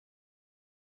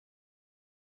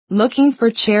Looking for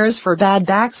chairs for bad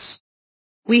backs?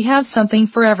 We have something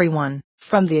for everyone,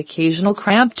 from the occasional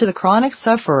cramp to the chronic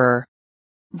sufferer.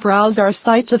 Browse our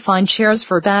site to find chairs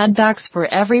for bad backs for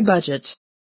every budget.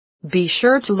 Be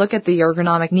sure to look at the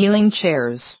ergonomic kneeling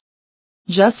chairs.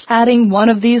 Just adding one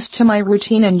of these to my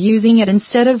routine and using it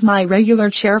instead of my regular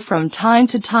chair from time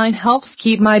to time helps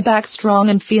keep my back strong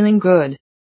and feeling good.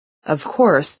 Of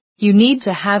course, you need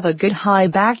to have a good high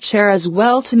back chair as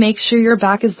well to make sure your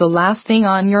back is the last thing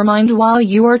on your mind while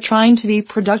you are trying to be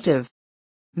productive.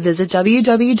 Visit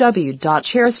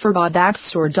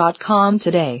www.chairsforbadbackstore.com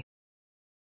today.